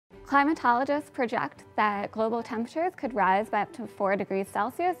Climatologists project that global temperatures could rise by up to 4 degrees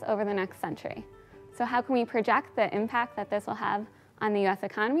Celsius over the next century. So how can we project the impact that this will have on the US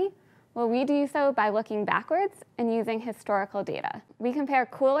economy? Well, we do so by looking backwards and using historical data. We compare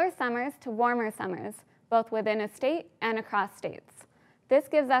cooler summers to warmer summers, both within a state and across states. This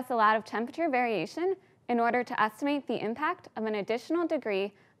gives us a lot of temperature variation in order to estimate the impact of an additional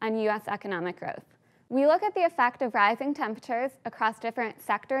degree on US economic growth. We look at the effect of rising temperatures across different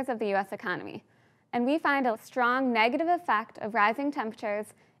sectors of the US economy, and we find a strong negative effect of rising temperatures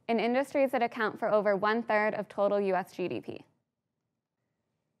in industries that account for over 1/3 of total US GDP.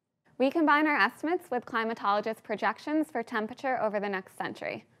 We combine our estimates with climatologists' projections for temperature over the next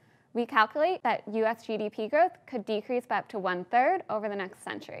century. We calculate that US GDP growth could decrease by up to 1/3 over the next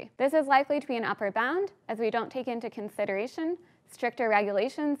century. This is likely to be an upper bound, as we don't take into consideration stricter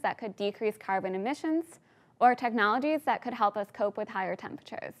regulations that could decrease carbon emissions, or technologies that could help us cope with higher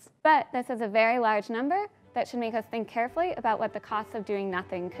temperatures. But this is a very large number that should make us think carefully about what the cost of doing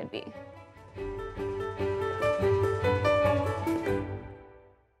nothing could be.